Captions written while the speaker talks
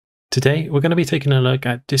Today, we're going to be taking a look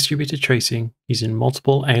at distributed tracing using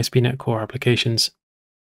multiple ASP.NET Core applications.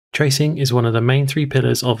 Tracing is one of the main three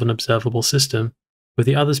pillars of an observable system, with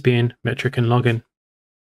the others being metric and login.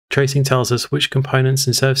 Tracing tells us which components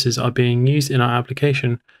and services are being used in our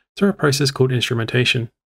application through a process called instrumentation.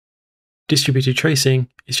 Distributed tracing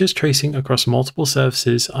is just tracing across multiple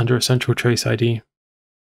services under a central trace ID.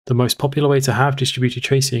 The most popular way to have distributed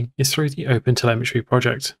tracing is through the OpenTelemetry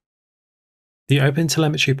project. The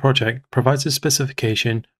OpenTelemetry project provides a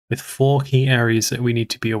specification with 4 key areas that we need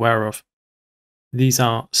to be aware of. These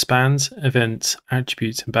are spans, events,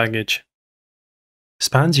 attributes, and baggage.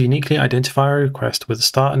 Spans uniquely identify a request with a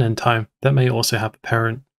start and end time that may also have a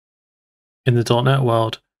parent. In the .NET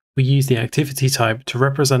world, we use the activity type to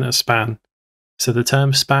represent a span, so the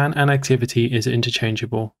term span and activity is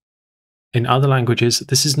interchangeable. In other languages,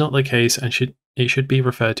 this is not the case and it should be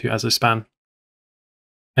referred to as a span.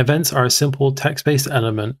 Events are a simple text-based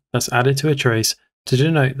element that's added to a trace to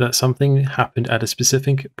denote that something happened at a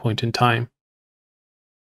specific point in time.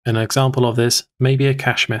 An example of this may be a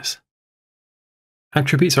cache miss.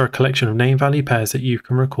 Attributes are a collection of name-value pairs that you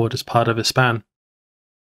can record as part of a span.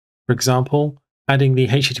 For example, adding the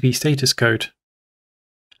HTTP status code.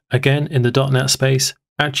 Again, in the .NET space,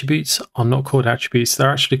 attributes are not called attributes, they're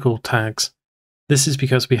actually called tags. This is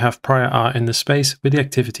because we have prior art in the space with the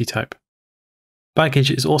activity type.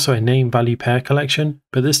 Baggage is also a name-value pair collection,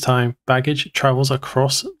 but this time, baggage travels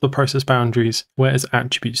across the process boundaries, whereas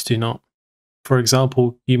attributes do not. For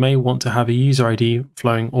example, you may want to have a user ID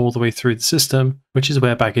flowing all the way through the system, which is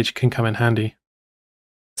where baggage can come in handy.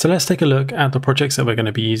 So let's take a look at the projects that we're going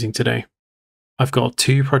to be using today. I've got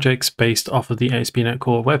 2 projects based off of the ASP.NET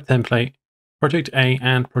Core web template, Project A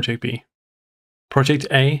and Project B. Project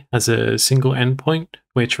A has a single endpoint,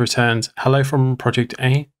 which returns hello from Project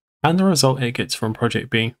A, and the result it gets from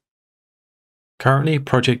Project B. Currently,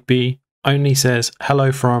 Project B only says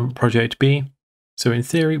hello from Project B, so in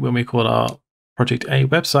theory, when we call our Project A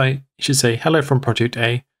website, it should say hello from Project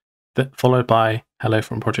A, followed by hello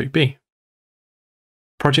from Project B.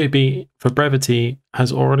 Project B, for brevity,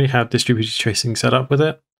 has already had distributed tracing set up with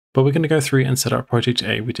it, but we're going to go through and set up Project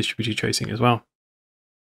A with distributed tracing as well.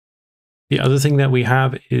 The other thing that we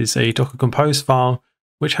have is a Docker Compose file,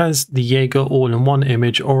 which has the Jaeger all-in-one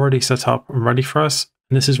image already set up and ready for us,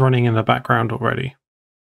 and this is running in the background already.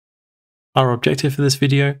 Our objective for this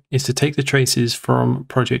video is to take the traces from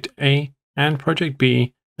Project A and Project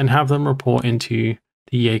B and have them report into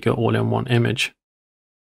the Jaeger all-in-one image.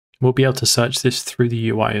 We'll be able to search this through the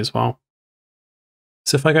UI as well.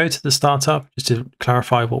 So if I go to the startup, just to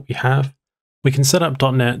clarify what we have, we can set up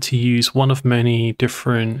 .NET to use one of many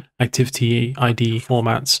different activity ID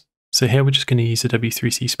formats. So here we're just going to use the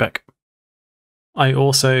W3C spec. I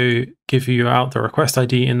also give you out the request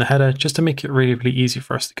ID in the header just to make it really, really easy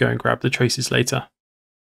for us to go and grab the traces later.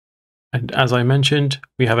 And as I mentioned,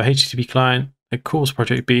 we have a HTTP client that calls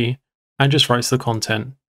Project B and just writes the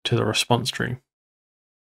content to the response tree.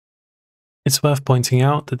 It's worth pointing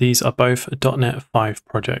out that these are both .NET 5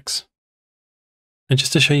 projects. And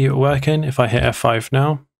just to show you it working, if I hit F5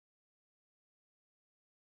 now,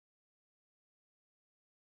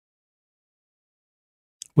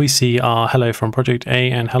 we see our hello from Project A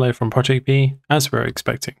and hello from Project B as we're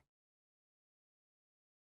expecting.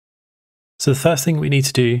 So the first thing we need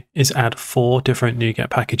to do is add 4 different NuGet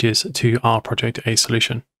packages to our Project A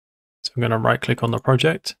solution. So I'm going to right click on the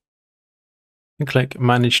project and click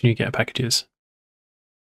Manage NuGet Packages.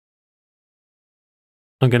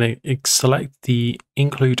 I'm going to select the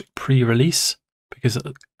Include Pre-Release because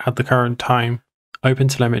at the current time,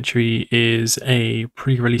 OpenTelemetry is a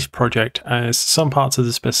pre-release project as some parts of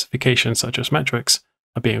the specification, such as metrics,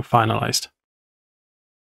 are being finalized.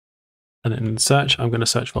 And then in search, I'm going to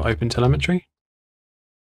search for OpenTelemetry.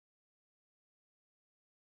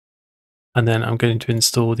 And then I'm going to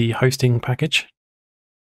install the hosting package,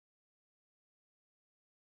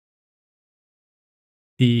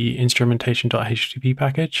 the instrumentation.http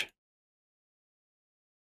package,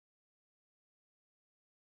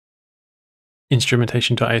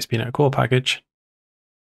 instrumentation.ASP.NET Core package,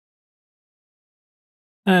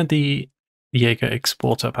 and the Jaeger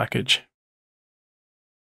exporter package.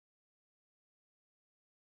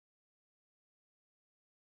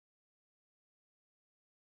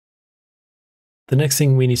 The next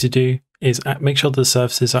thing we need to do is make sure the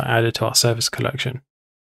services are added to our service collection.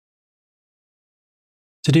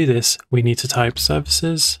 To do this, we need to type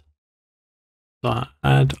services,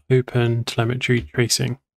 add OpenTelemetry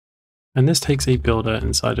tracing, and this takes a builder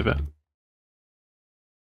inside of it.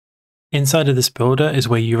 Inside of this builder is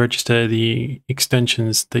where you register the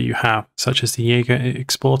extensions that you have, such as the Jaeger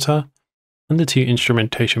exporter and the 2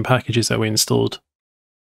 instrumentation packages that we installed.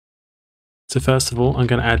 So first of all, I'm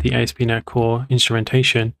going to add the ASP.NET Core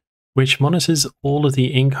instrumentation, which monitors all of the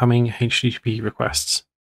incoming HTTP requests.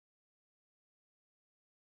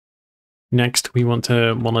 Next, we want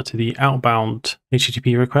to monitor the outbound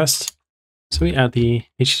HTTP requests, so we add the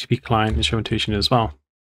HTTP client instrumentation as well.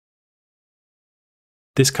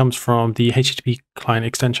 This comes from the HTTP client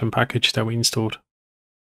extension package that we installed.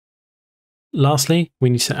 Lastly, we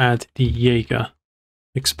need to add the Jaeger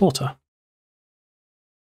exporter.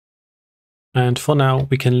 And for now,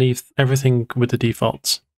 we can leave everything with the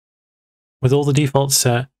defaults. With all the defaults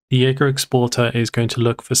set, the Jaeger exporter is going to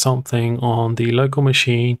look for something on the local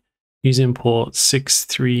machine using port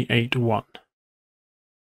 6381.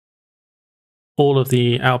 All of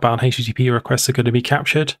the outbound HTTP requests are going to be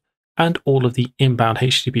captured, and all of the inbound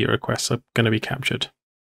HTTP requests are going to be captured.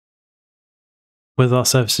 With our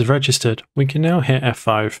services registered, we can now hit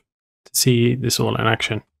F5 to see this all in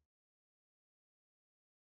action.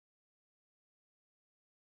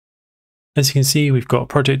 As you can see, we've got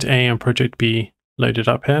Project A and Project B loaded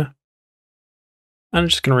up here. And I'm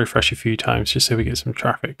just going to refresh a few times just so we get some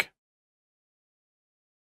traffic.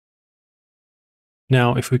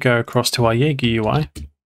 Now, if we go across to our Jaeger UI,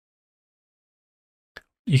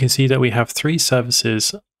 you can see that we have 3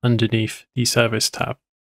 services underneath the Service tab.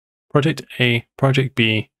 Project A, Project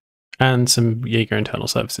B, and some Jaeger internal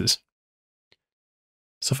services.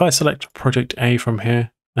 So if I select Project A from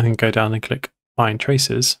here, and then go down and click Find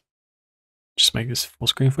Traces, just make this full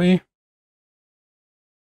screen for you,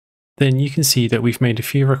 then you can see that we've made a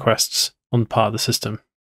few requests on part of the system.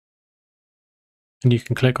 And you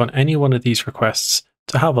can click on any one of these requests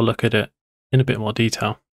to have a look at it in a bit more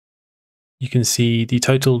detail. You can see the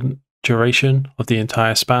total duration of the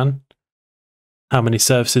entire span, how many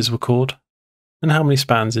services were called, and how many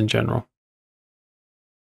spans in general.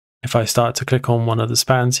 If I start to click on one of the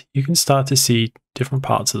spans, you can start to see different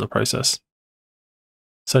parts of the process,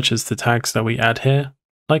 such as the tags that we add here,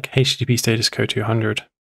 like HTTP status code 200.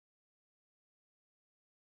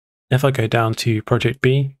 If I go down to Project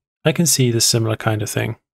B, I can see the similar kind of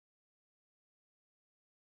thing.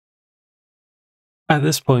 At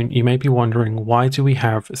this point, you may be wondering, why do we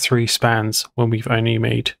have 3 spans when we've only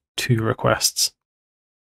made 2 requests?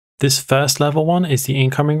 This first level one is the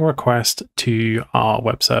incoming request to our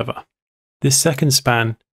web server. This second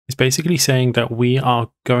span is basically saying that we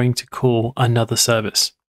are going to call another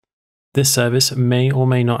service. This service may or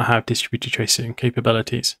may not have distributed tracing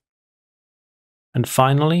capabilities. And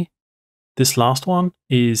finally, this last one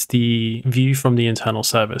is the view from the internal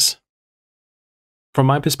service. From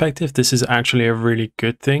my perspective, this is actually a really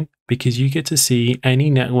good thing because you get to see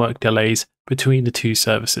any network delays between the 2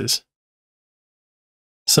 services.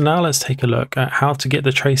 So now let's take a look at how to get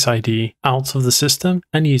the trace ID out of the system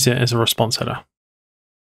and use it as a response header.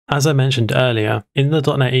 As I mentioned earlier, in the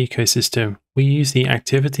 .NET ecosystem, we use the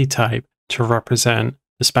activity type to represent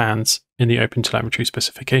the spans in the OpenTelemetry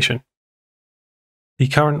specification. The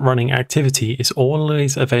current running activity is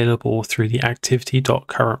always available through the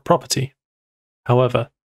activity.current property. However,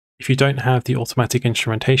 if you don't have the automatic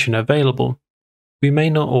instrumentation available, we may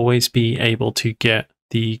not always be able to get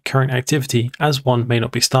the current activity as one may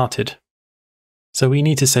not be started. So we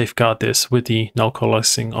need to safeguard this with the null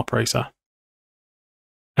coalescing operator.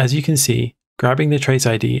 As you can see, grabbing the trace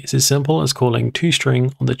ID is as simple as calling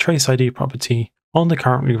toString on the trace ID property on the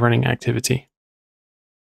currently running activity.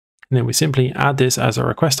 And then we simply add this as a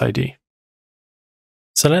request ID.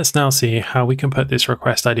 So let's now see how we can put this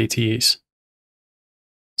request ID to use.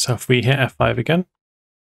 So if we hit F5 again,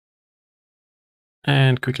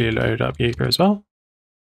 and quickly load up Jaeger as well,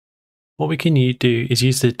 what we can do is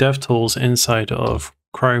use the dev tools inside of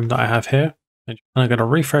Chrome that I have here, and I'm going to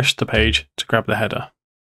refresh the page to grab the header.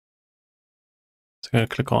 So I'm going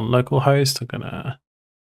to click on localhost, I'm going to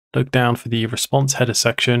look down for the response header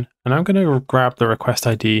section, and I'm going to grab the request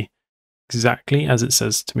ID exactly as it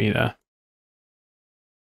says to me there.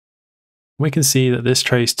 We can see that this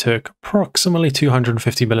trace took approximately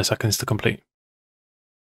 250 milliseconds to complete.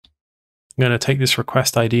 I'm going to take this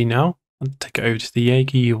request ID now and take it over to the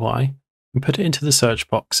Jaeger UI and put it into the search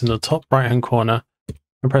box in the top right hand corner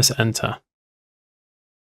and press enter.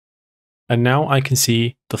 And now I can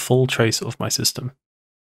see the full trace of my system.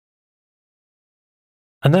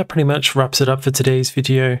 And that pretty much wraps it up for today's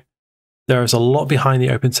video. There is a lot behind the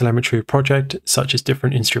OpenTelemetry project, such as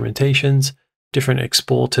different instrumentations, different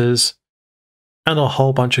exporters, and a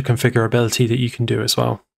whole bunch of configurability that you can do as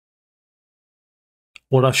well.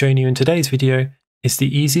 What I've shown you in today's video is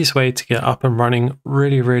the easiest way to get up and running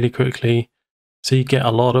really quickly, so you get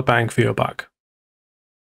a lot of bang for your buck.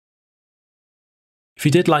 If you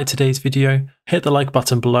did like today's video, hit the like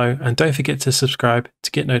button below and don't forget to subscribe to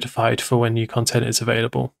get notified for when new content is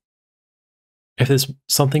available. If there's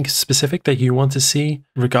something specific that you want to see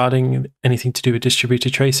regarding anything to do with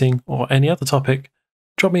distributed tracing or any other topic,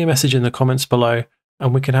 drop me a message in the comments below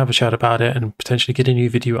and we can have a chat about it and potentially get a new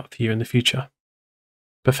video up for you in the future.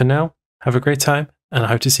 But for now, have a great time and I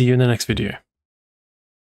hope to see you in the next video.